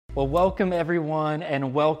Well, welcome everyone,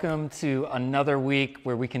 and welcome to another week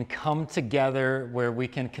where we can come together, where we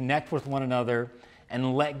can connect with one another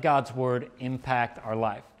and let God's Word impact our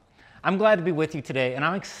life. I'm glad to be with you today, and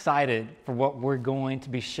I'm excited for what we're going to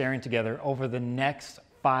be sharing together over the next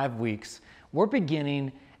 5 weeks. We're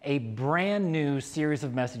beginning a brand new series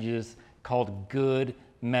of messages called Good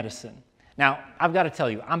Medicine. Now, I've got to tell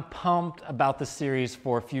you, I'm pumped about this series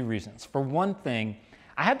for a few reasons. For one thing,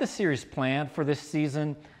 I had the series planned for this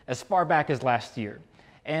season as far back as last year.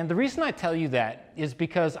 And the reason I tell you that is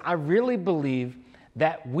because I really believe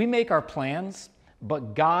that we make our plans,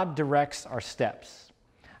 but God directs our steps.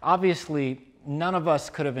 Obviously, none of us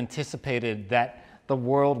could have anticipated that the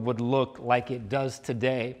world would look like it does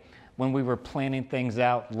today when we were planning things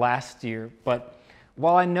out last year. But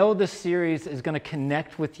while I know this series is going to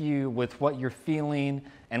connect with you with what you're feeling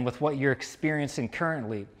and with what you're experiencing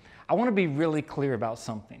currently, I want to be really clear about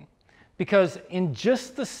something. Because in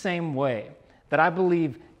just the same way that I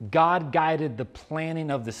believe God guided the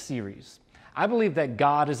planning of the series, I believe that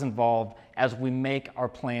God is involved as we make our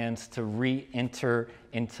plans to re-enter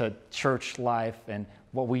into church life and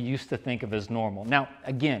what we used to think of as normal. Now,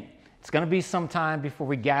 again, it's going to be some time before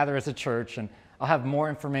we gather as a church, and I'll have more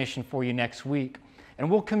information for you next week.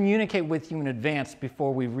 And we'll communicate with you in advance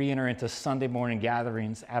before we re-enter into Sunday morning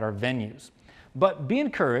gatherings at our venues. But be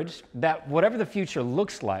encouraged that whatever the future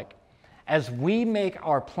looks like, as we make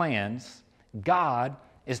our plans, God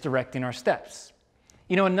is directing our steps.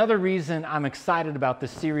 You know, another reason I'm excited about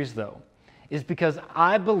this series, though, is because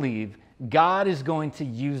I believe God is going to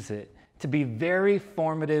use it to be very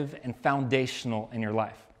formative and foundational in your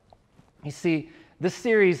life. You see, this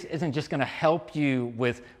series isn't just going to help you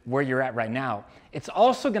with where you're at right now. It's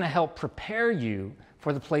also going to help prepare you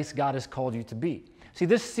for the place God has called you to be. See,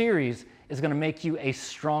 this series is going to make you a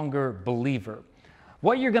stronger believer.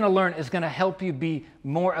 What you're going to learn is going to help you be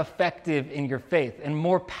more effective in your faith and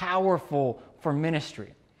more powerful for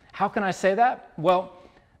ministry. How can I say that? Well,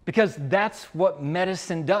 because that's what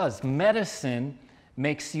medicine does. Medicine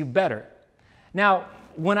makes you better. Now,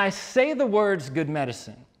 when I say the words good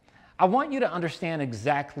medicine, I want you to understand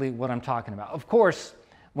exactly what I'm talking about. Of course,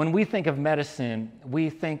 when we think of medicine, we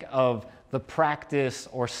think of the practice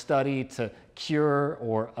or study to cure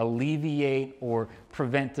or alleviate or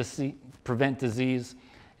prevent disease.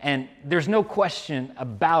 And there's no question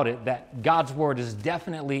about it that God's Word is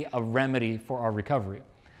definitely a remedy for our recovery.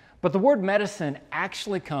 But the word medicine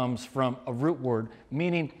actually comes from a root word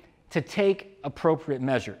meaning to take appropriate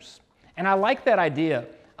measures. And I like that idea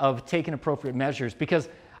of taking appropriate measures because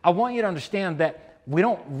I want you to understand that we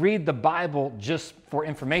don't read the Bible just for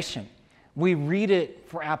information. We read it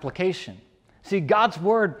for application. See, God's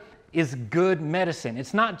Word is good medicine.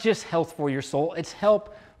 It's not just health for your soul, it's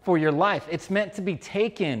help for your life. It's meant to be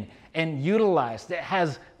taken and utilized. It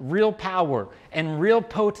has real power and real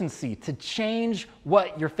potency to change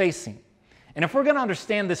what you're facing. And if we're going to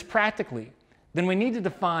understand this practically, then we need to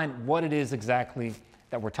define what it is exactly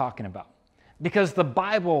that we're talking about. Because the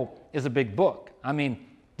Bible is a big book. I mean,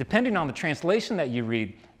 depending on the translation that you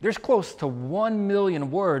read, there's close to 1 million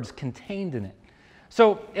words contained in it.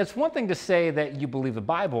 So it's one thing to say that you believe the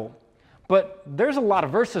Bible, but there's a lot of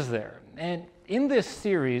verses there. And in this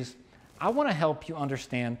series, I want to help you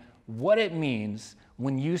understand what it means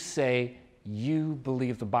when you say you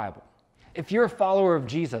believe the Bible. If you're a follower of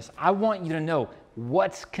Jesus, I want you to know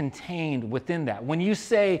what's contained within that. When you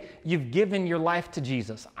say you've given your life to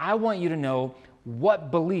Jesus, I want you to know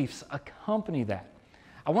what beliefs accompany that.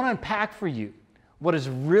 I want to unpack for you what is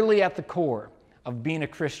really at the core of being a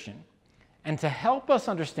Christian. And to help us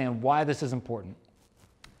understand why this is important,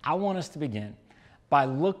 I want us to begin by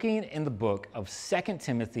looking in the book of 2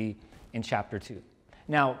 Timothy in chapter 2.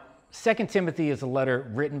 Now, 2 Timothy is a letter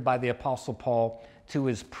written by the Apostle Paul to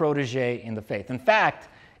his protege in the faith. In fact,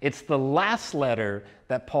 it's the last letter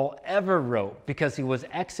that Paul ever wrote because he was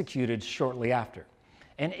executed shortly after.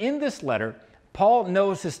 And in this letter, Paul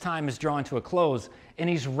knows his time is drawing to a close, and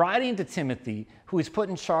he's writing to Timothy, who he's put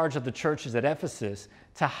in charge of the churches at Ephesus,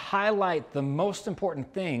 to highlight the most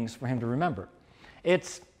important things for him to remember.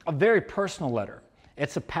 It's a very personal letter.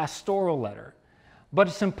 It's a pastoral letter. But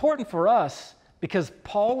it's important for us because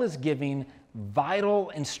Paul is giving vital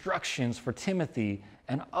instructions for Timothy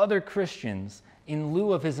and other Christians in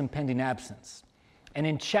lieu of his impending absence. And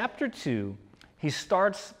in chapter 2, he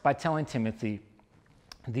starts by telling Timothy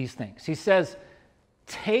these things. He says,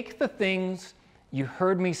 "Take the things you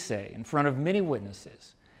heard me say in front of many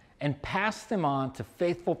witnesses and pass them on to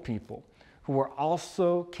faithful people who are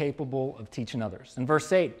also capable of teaching others." In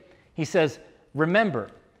verse 8, he says, "Remember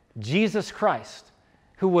Jesus Christ,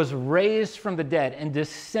 who was raised from the dead and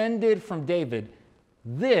descended from David,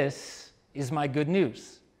 This is my good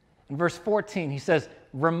news. In verse 14, he says,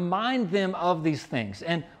 remind them of these things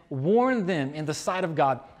and warn them in the sight of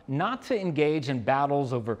God not to engage in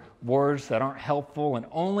battles over words that aren't helpful and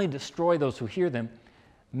only destroy those who hear them.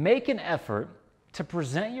 Make an effort to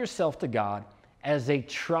present yourself to God as a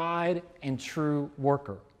tried and true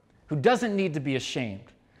worker who doesn't need to be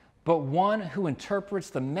ashamed, but one who interprets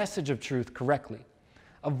the message of truth correctly.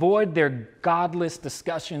 Avoid their godless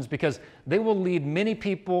discussions because they will lead many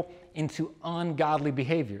people into ungodly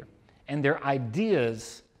behavior, and their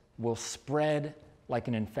ideas will spread like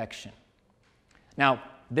an infection. Now,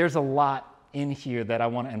 there's a lot in here that I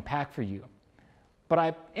want to unpack for you, but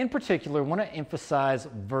I, in particular, want to emphasize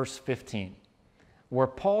verse 15, where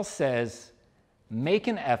Paul says, make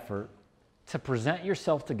an effort to present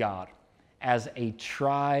yourself to God as a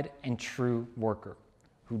tried and true worker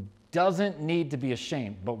who doesn't need to be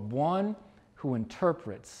ashamed, but one who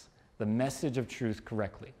interprets the message of truth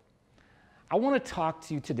correctly. I want to talk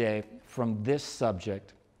to you today from this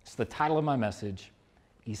subject. It's the title of my message,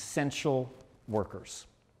 Essential Workers.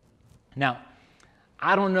 Now,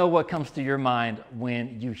 I don't know what comes to your mind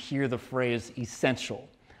when you hear the phrase essential,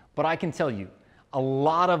 but I can tell you, a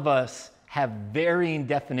lot of us have varying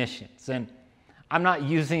definitions. And I'm not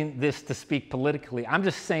using this to speak politically. I'm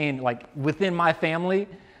just saying, like, within my family,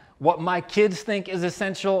 what my kids think is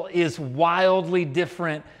essential is wildly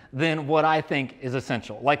different than what I think is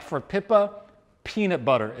essential. Like for Pippa, peanut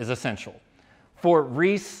butter is essential. For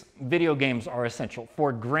Reese, video games are essential.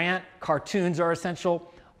 For Grant, cartoons are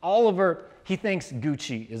essential. Oliver, he thinks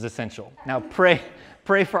Gucci is essential. Now pray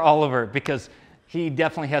for Oliver because he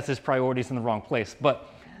definitely has his priorities in the wrong place. But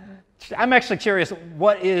I'm actually curious,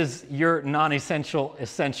 what is your non-essential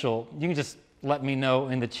essential? You can just let me know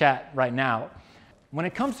in the chat right now. When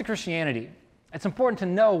it comes to Christianity, it's important to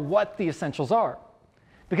know what the essentials are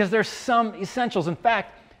because there's some essentials. In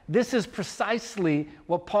fact, this is precisely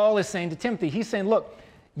what Paul is saying to Timothy. He's saying, look,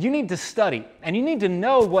 you need to study and you need to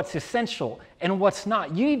know what's essential and what's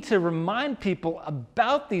not. You need to remind people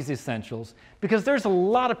about these essentials because there's a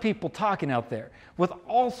lot of people talking out there with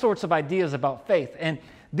all sorts of ideas about faith. And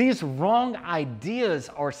these wrong ideas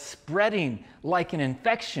are spreading like an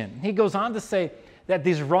infection. He goes on to say that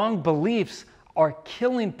these wrong beliefs are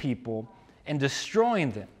killing people and destroying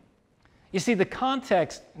them. You see, the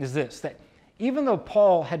context is this, that even though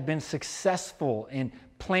Paul had been successful in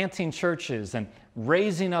planting churches and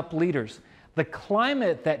raising up leaders, the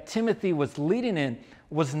climate that Timothy was leading in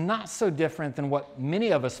was not so different than what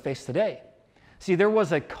many of us face today. See, there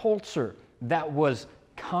was a culture that was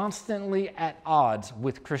constantly at odds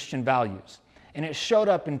with Christian values, and it showed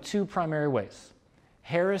up in two primary ways: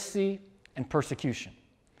 heresy and persecution.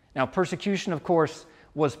 Now, persecution, of course,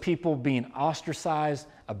 was people being ostracized,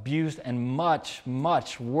 abused, and much,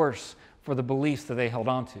 much worse for the beliefs that they held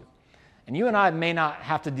on to. And you and I may not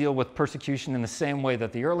have to deal with persecution in the same way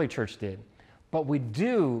that the early church did, but we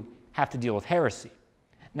do have to deal with heresy.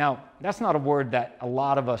 Now, that's not a word that a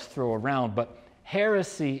lot of us throw around, but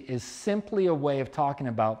heresy is simply a way of talking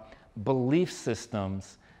about belief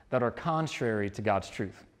systems that are contrary to God's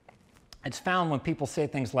truth. It's found when people say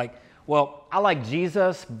things like, well, I like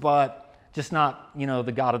Jesus, but just not,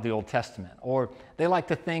 the God of the Old Testament. Or they like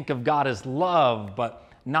to think of God as love, but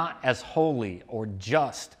not as holy or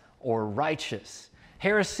just or righteous.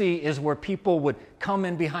 Heresy is where people would come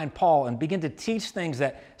in behind Paul and begin to teach things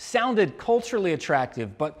that sounded culturally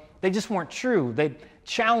attractive, but they just weren't true. They'd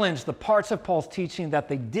challenge the parts of Paul's teaching that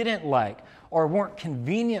they didn't like or weren't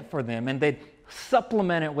convenient for them, and they'd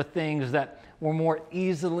supplement it with things that were more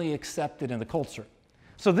easily accepted in the culture.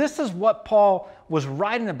 So this is what Paul was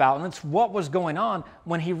writing about, and it's what was going on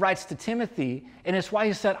when he writes to Timothy, and it's why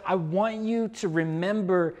he said, I want you to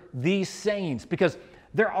remember these sayings, because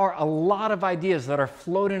there are a lot of ideas that are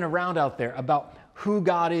floating around out there about who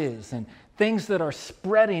God is and things that are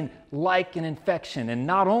spreading like an infection. And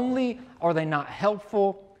not only are they not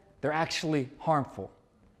helpful, they're actually harmful.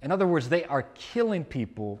 In other words, they are killing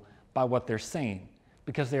people by what they're saying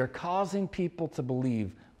because they are causing people to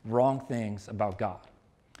believe wrong things about God.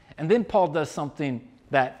 And then Paul does something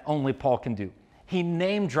that only Paul can do. He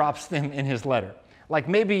name drops them in his letter. Like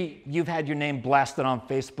maybe you've had your name blasted on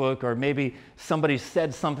Facebook, or maybe somebody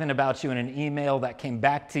said something about you in an email that came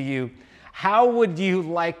back to you. How would you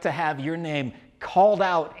like to have your name called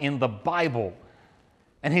out in the Bible?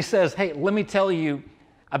 And he says, hey, let me tell you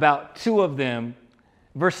about two of them.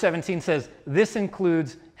 Verse 17 says, this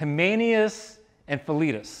includes Hymenaeus and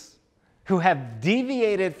Philetus, who have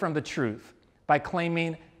deviated from the truth by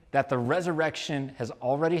claiming that the resurrection has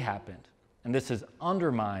already happened, and this has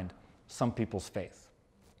undermined some people's faith.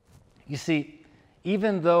 You see,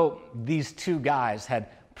 even though these two guys had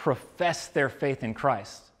professed their faith in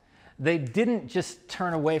Christ, they didn't just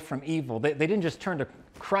turn away from evil. They didn't just turn to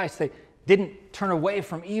Christ. They didn't turn away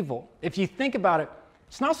from evil. If you think about it,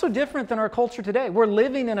 it's not so different than our culture today. We're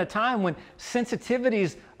living in a time when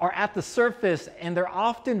sensitivities are at the surface and they're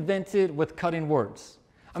often vented with cutting words.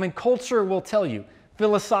 I mean, culture will tell you,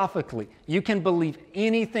 philosophically, you can believe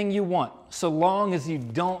anything you want so long as you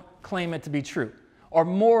don't claim it to be true. Or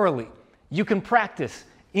morally, you can practice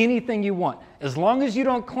anything you want as long as you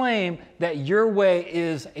don't claim that your way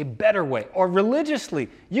is a better way. Or religiously,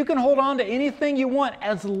 you can hold on to anything you want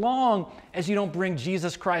as long as you don't bring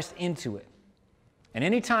Jesus Christ into it. And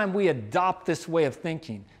anytime we adopt this way of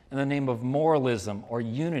thinking in the name of moralism or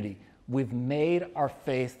unity, we've made our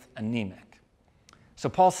faith anemic. So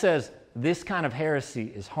Paul says this kind of heresy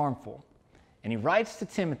is harmful. And he writes to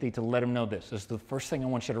Timothy to let him know this. This is the first thing I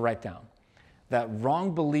want you to write down. That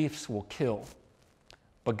wrong beliefs will kill,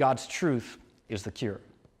 but God's truth is the cure.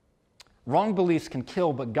 Wrong beliefs can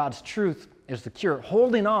kill, but God's truth is the cure.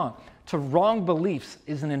 Holding on to wrong beliefs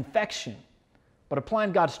is an infection, but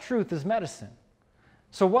applying God's truth is medicine.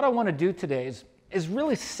 So what I want to do today is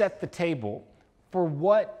really set the table for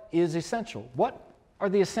what is essential. What are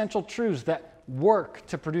the essential truths that work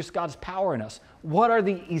to produce God's power in us? What are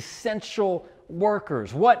the essential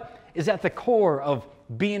workers? What is at the core of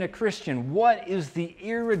being a Christian? What is the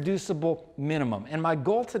irreducible minimum? And my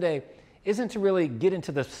goal today isn't to really get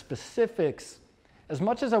into the specifics as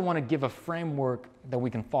much as I want to give a framework that we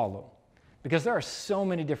can follow, because there are so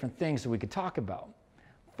many different things that we could talk about.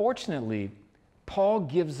 Fortunately, Paul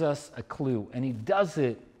gives us a clue, and he does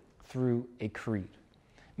it through a creed.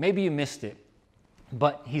 Maybe you missed it,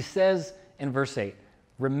 but he says in verse 8,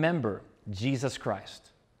 remember Jesus Christ,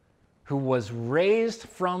 who was raised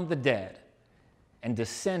from the dead and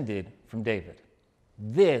descended from David.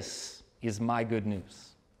 This is my good news.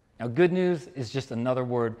 Now, good news is just another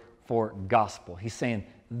word for gospel. He's saying,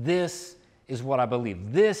 this is what I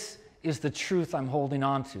believe. This is the truth I'm holding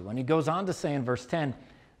on to. And he goes on to say in verse 10,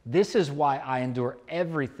 this is why I endure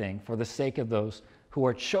everything for the sake of those who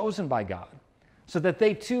are chosen by God, so that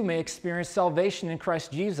they too may experience salvation in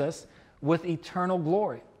Christ Jesus with eternal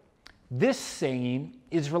glory. This saying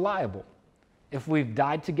is reliable. If we've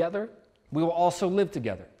died together, we will also live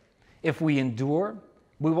together. If we endure,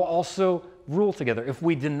 we will also rule together. If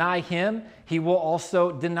we deny him, he will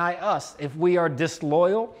also deny us. If we are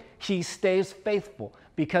disloyal, he stays faithful,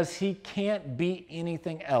 because he can't be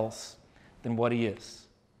anything else than what he is.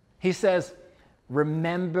 He says,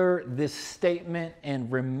 remember this statement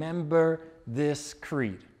and remember this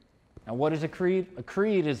creed. Now, what is a creed? A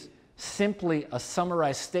creed is simply a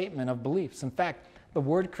summarized statement of beliefs. In fact, the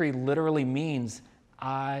word creed literally means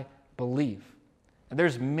I believe. And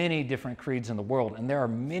there's many different creeds in the world, and there are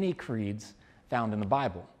many creeds found in the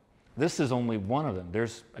Bible. This is only one of them.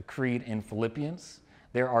 There's a creed in Philippians.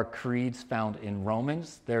 There are creeds found in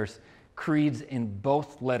Romans. There's creeds in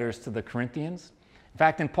both letters to the Corinthians. In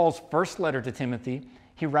fact, in Paul's first letter to Timothy,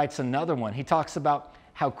 he writes another one. He talks about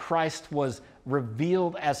how Christ was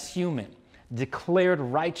revealed as human, declared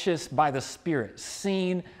righteous by the Spirit,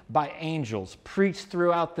 seen by angels, preached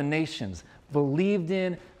throughout the nations, believed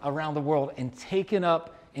in around the world, and taken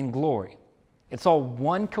up in glory. It's all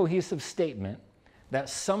one cohesive statement that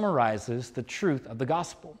summarizes the truth of the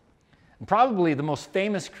gospel. And probably the most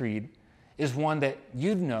famous creed is one that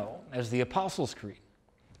you'd know as the Apostles' Creed.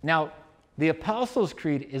 Now, the Apostles'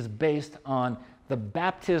 Creed is based on the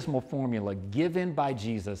baptismal formula given by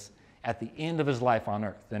Jesus at the end of his life on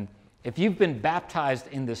earth. And if you've been baptized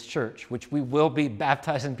in this church, which we will be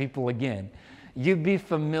baptizing people again, you'd be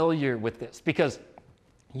familiar with this, because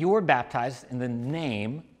you were baptized in the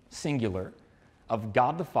name, singular, of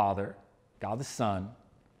God the Father, God the Son,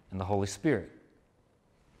 and the Holy Spirit.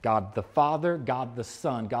 God the Father, God the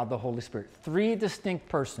Son, God the Holy Spirit. Three distinct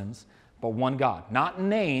persons, but one God. Not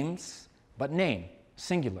names, but name,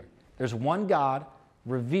 singular. There's one God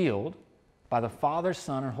revealed by the Father,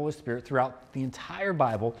 Son, and Holy Spirit throughout the entire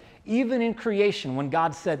Bible, even in creation when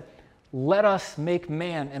God said, let us make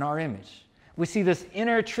man in our image. We see this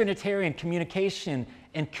inner Trinitarian communication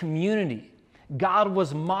and community. God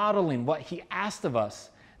was modeling what he asked of us,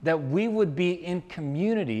 that we would be in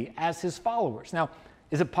community as his followers. Now,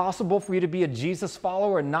 is it possible for you to be a Jesus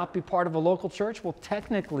follower and not be part of a local church? Well,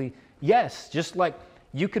 technically, yes. Just like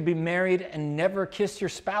you could be married and never kiss your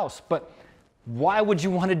spouse. But why would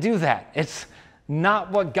you want to do that? It's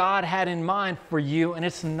not what God had in mind for you, and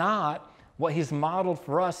it's not what he's modeled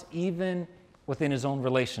for us, even within his own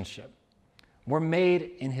relationship. We're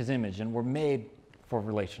made in his image, and we're made for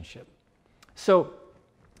relationship. So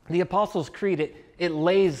the Apostles' Creed, it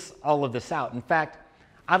lays all of this out. In fact,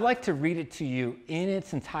 I'd like to read it to you in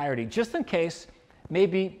its entirety, just in case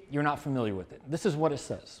maybe you're not familiar with it. This is what it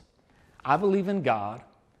says. I believe in God,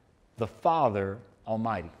 the Father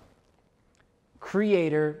Almighty,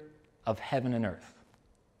 creator of heaven and earth.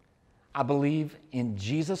 I believe in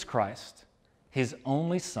Jesus Christ, his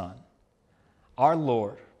only Son, our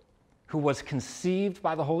Lord, who was conceived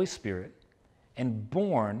by the Holy Spirit and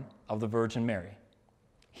born of the Virgin Mary.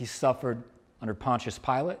 He suffered under Pontius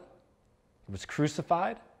Pilate, he was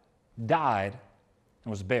crucified, died,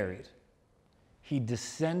 and was buried. He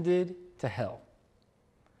descended to hell.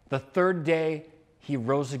 The third day, he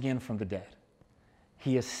rose again from the dead.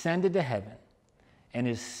 He ascended to heaven and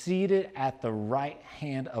is seated at the right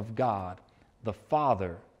hand of God, the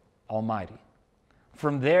Father Almighty.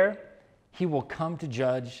 From there, he will come to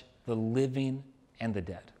judge the living and the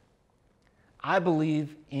dead. I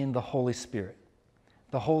believe in the Holy Spirit,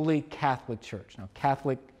 the Holy Catholic Church. Now,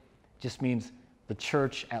 Catholic just means the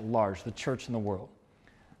church at large, the church in the world.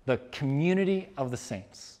 The community of the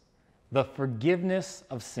saints, the forgiveness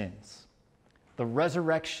of sins, the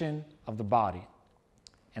resurrection of the body,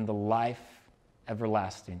 and the life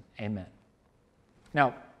everlasting. Amen.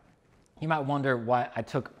 Now, you might wonder why I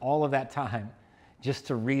took all of that time just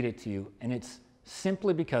to read it to you, and it's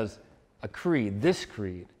simply because a creed, this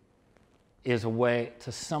creed, is a way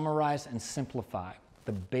to summarize and simplify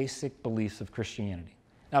the basic beliefs of Christianity.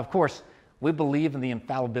 Now, of course, we believe in the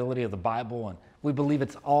infallibility of the Bible, and we believe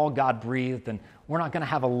it's all God-breathed, and we're not going to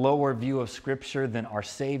have a lower view of Scripture than our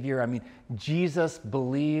Savior. I mean, Jesus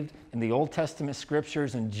believed in the Old Testament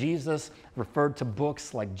Scriptures, and Jesus referred to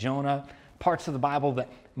books like Jonah, parts of the Bible that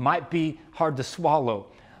might be hard to swallow,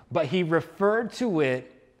 but he referred to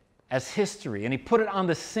it as history, and he put it on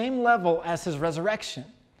the same level as his resurrection.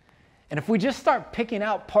 And if we just start picking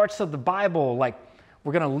out parts of the Bible, like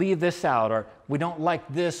we're going to leave this out, or we don't like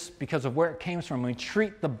this because of where it came from, we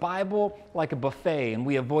treat the Bible like a buffet, and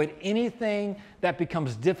we avoid anything that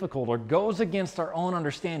becomes difficult or goes against our own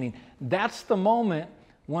understanding, that's the moment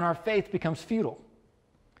when our faith becomes futile.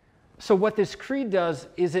 So what this creed does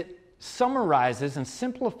is it summarizes and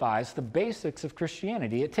simplifies the basics of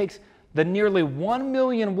Christianity. It takes the nearly 1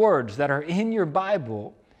 million words that are in your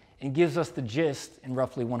Bible and gives us the gist in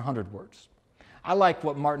roughly 100 words. I like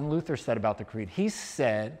what Martin Luther said about the creed. He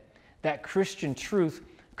said that Christian truth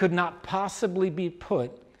could not possibly be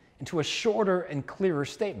put into a shorter and clearer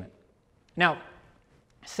statement. Now,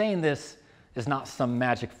 saying this is not some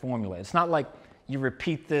magic formula. It's not like you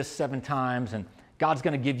repeat this 7 times and God's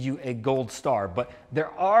going to give you a gold star. But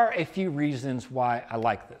there are a few reasons why I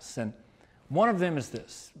like this. And one of them is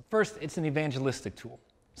this. First, it's an evangelistic tool.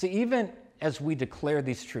 See, even as we declare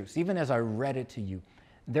these truths, even as I read it to you,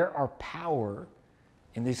 there are power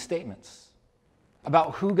in these statements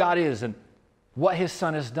about who God is and what his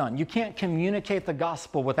Son has done. You can't communicate the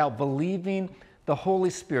gospel without believing the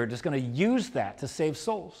Holy Spirit is going to use that to save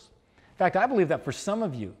souls. In fact, I believe that for some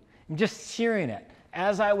of you, just hearing it,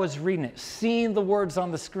 as I was reading it, seeing the words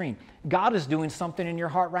on the screen, God is doing something in your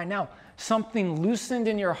heart right now. Something loosened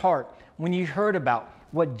in your heart when you heard about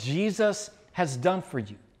what Jesus has done for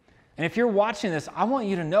you. And if you're watching this, I want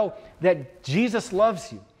you to know that Jesus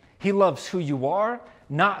loves you. He loves who you are,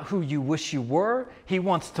 not who you wish you were. He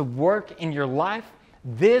wants to work in your life.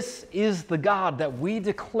 This is the God that we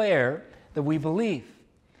declare that we believe.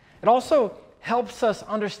 It also helps us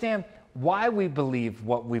understand why we believe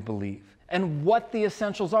what we believe and what the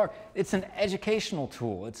essentials are. It's an educational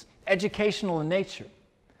tool. It's educational in nature.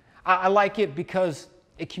 I like it because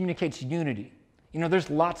it communicates unity. You know, there's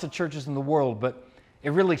lots of churches in the world, but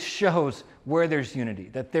it really shows where there's unity,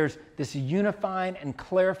 that there's this unifying and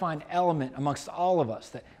clarifying element amongst all of us,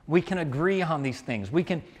 that we can agree on these things. We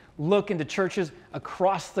can look into churches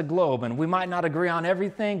across the globe, and we might not agree on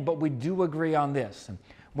everything, but we do agree on this. And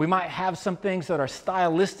we might have some things that are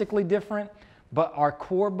stylistically different, but our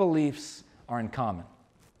core beliefs are in common.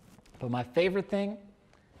 But my favorite thing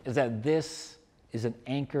is that this is an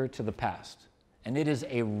anchor to the past, and it is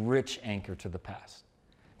a rich anchor to the past.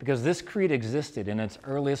 Because this creed existed in its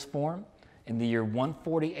earliest form in the year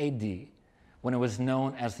 140 AD, when it was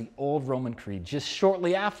known as the Old Roman Creed, just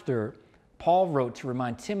shortly after Paul wrote to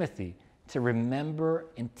remind Timothy to remember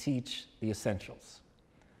and teach the essentials.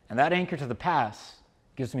 And that anchor to the past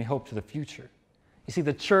gives me hope to the future. You see,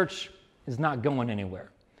 the church is not going anywhere.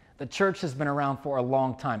 The church has been around for a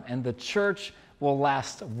long time, and the church will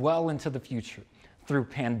last well into the future through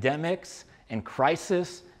pandemics and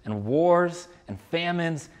crisis and wars and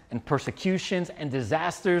famines and persecutions and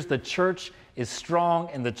disasters. The church is strong,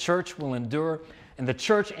 and the church will endure. And the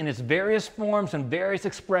church in its various forms and various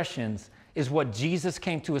expressions is what Jesus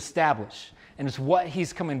came to establish, and it's what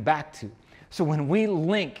he's coming back to. So when we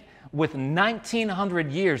link with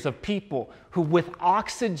 1,900 years of people who with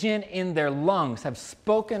oxygen in their lungs have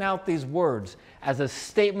spoken out these words as a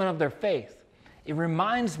statement of their faith, it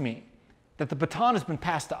reminds me that the baton has been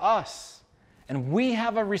passed to us, and we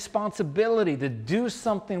have a responsibility to do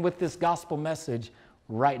something with this gospel message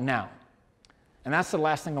right now. And that's the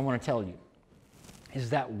last thing I want to tell you, is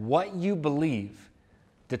that what you believe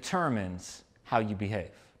determines how you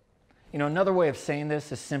behave. You know, another way of saying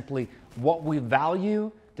this is simply what we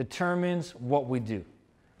value determines what we do.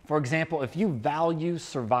 For example, if you value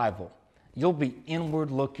survival, you'll be inward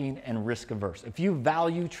looking and risk averse. If you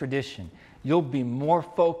value tradition, you'll be more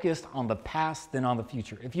focused on the past than on the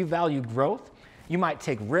future. If you value growth, you might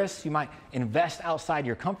take risks, you might invest outside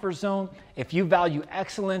your comfort zone. If you value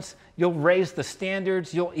excellence, you'll raise the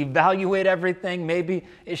standards, you'll evaluate everything. Maybe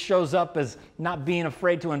it shows up as not being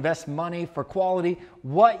afraid to invest money for quality.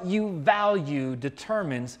 What you value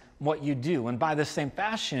determines what you do. And by the same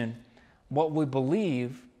fashion, what we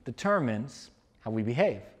believe determines how we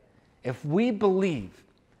behave. If we believe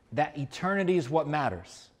that eternity is what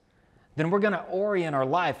matters, then we're going to orient our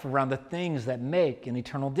life around the things that make an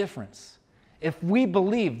eternal difference. If we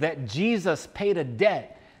believe that Jesus paid a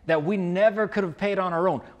debt that we never could have paid on our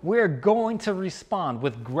own, we're going to respond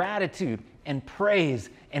with gratitude and praise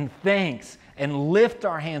and thanks and lift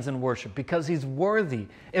our hands in worship because he's worthy.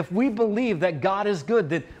 If we believe that God is good,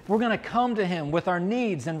 that we're going to come to him with our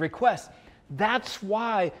needs and requests. That's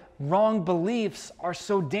why wrong beliefs are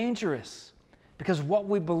so dangerous, because what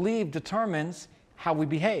we believe determines how we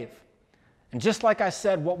behave. And just like I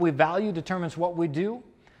said, what we value determines what we do.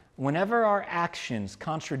 Whenever our actions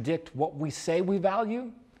contradict what we say we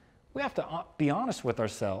value, we have to be honest with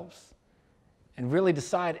ourselves and really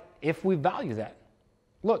decide if we value that.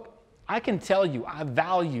 Look, I can tell you I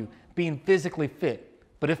value being physically fit,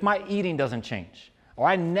 but if my eating doesn't change or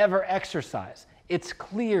I never exercise, it's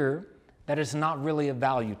clear that it's not really of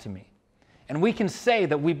value to me. And we can say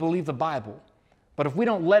that we believe the Bible, but if we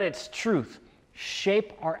don't let its truth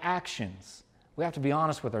shape our actions, we have to be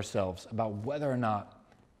honest with ourselves about whether or not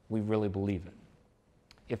we really believe it.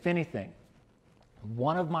 If anything,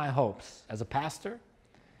 one of my hopes as a pastor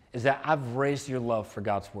is that I've raised your love for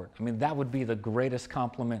God's Word. I mean, that would be the greatest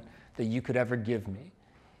compliment that you could ever give me,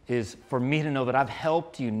 is for me to know that I've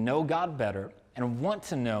helped you know God better and want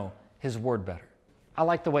to know His Word better. I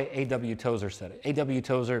like the way A.W. Tozer said it. A.W.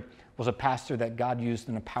 Tozer was a pastor that God used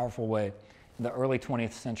in a powerful way in the early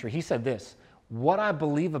 20th century. He said this: "What I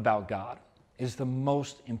believe about God is the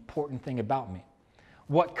most important thing about me.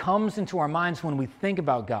 What comes into our minds when we think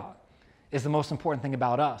about God is the most important thing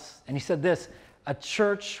about us." And he said this: "A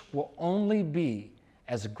church will only be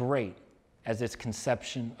as great as its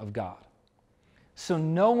conception of God." So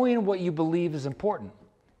knowing what you believe is important,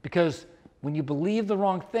 because when you believe the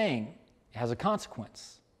wrong thing, it has a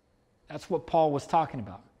consequence. That's what Paul was talking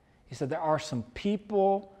about. He said there are some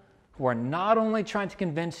people who are not only trying to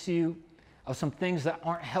convince you of some things that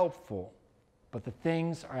aren't helpful, but the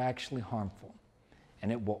things are actually harmful, and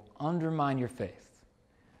it will undermine your faith.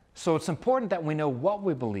 So it's important that we know what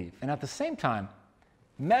we believe, and at the same time,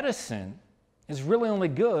 medicine is really only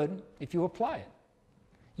good if you apply it.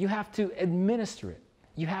 You have to administer it.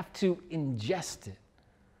 You have to ingest it.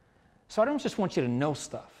 So I don't just want you to know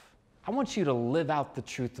stuff. I want you to live out the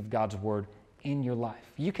truth of God's Word in your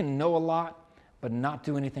life. You can know a lot, but not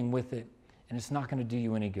do anything with it, and it's not going to do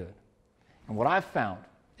you any good. And what I've found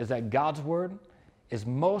is that God's Word is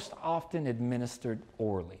most often administered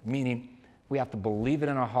orally, meaning we have to believe it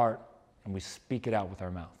in our heart and we speak it out with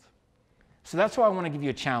our mouth. So that's why I want to give you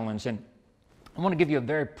a challenge, and I want to give you a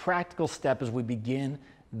very practical step as we begin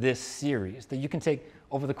this series that you can take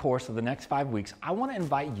over the course of the next 5 weeks. I want to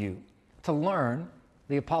invite you to learn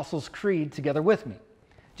the Apostles' Creed together with me.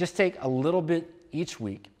 Just take a little bit each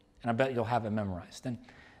week, and I bet you'll have it memorized. And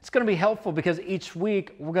it's going to be helpful because each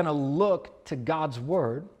week we're going to look to God's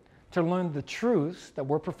Word to learn the truths that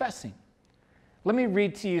we're professing. Let me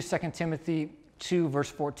read to you 2 Timothy 2, verse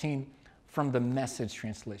 14 from the Message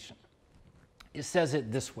translation. It says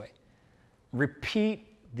it this way: "Repeat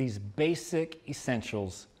these basic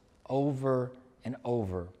essentials over and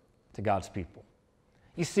over to God's people."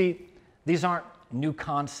 You see, these aren't new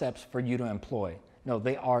concepts for you to employ. No,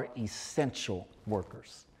 they are essential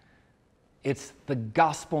workers. It's the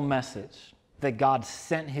gospel message that God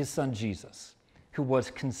sent His Son Jesus, who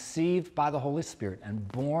was conceived by the Holy Spirit and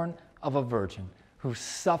born of a virgin, who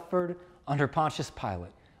suffered under Pontius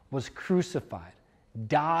Pilate, was crucified,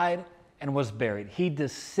 died, and was buried. He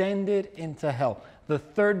descended into hell. The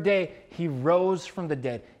third day, He rose from the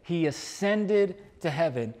dead. He ascended to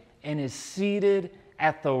heaven, and is seated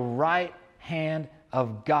at the right hand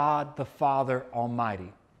of God the Father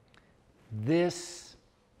Almighty. This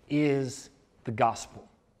is the gospel.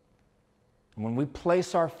 And when we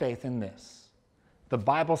place our faith in this, the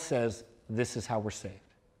Bible says this is how we're saved.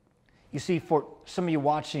 You see, for some of you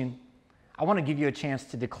watching, I want to give you a chance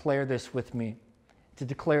to declare this with me, to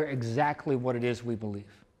declare exactly what it is we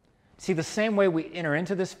believe. See, the same way we enter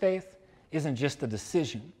into this faith isn't just a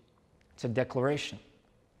decision, it's a declaration.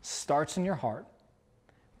 It starts in your heart,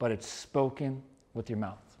 but it's spoken with your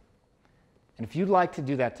mouth. And if you'd like to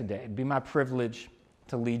do that today, it'd be my privilege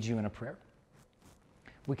to lead you in a prayer.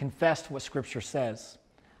 We confessed what Scripture says.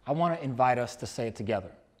 I want to invite us to say it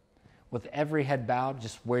together. With every head bowed,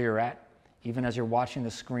 just where you're at, even as you're watching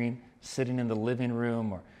the screen, sitting in the living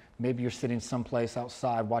room, or maybe you're sitting someplace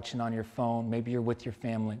outside watching on your phone, maybe you're with your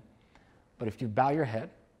family. But if you bow your head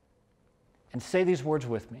and say these words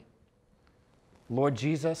with me, Lord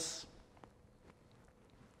Jesus,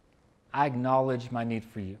 I acknowledge my need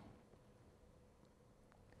for you.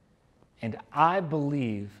 And I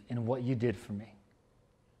believe in what you did for me.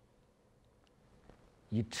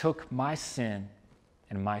 You took my sin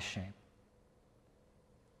and my shame.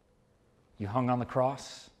 You hung on the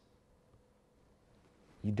cross.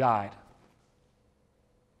 You died.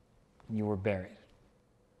 And you were buried.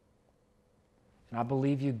 And I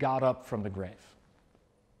believe you got up from the grave.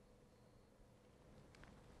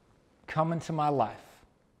 Come into my life.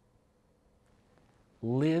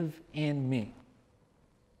 Live in me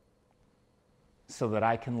so that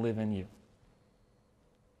I can live in you.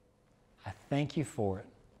 I thank you for it.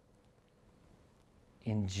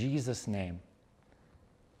 In Jesus' name,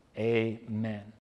 amen.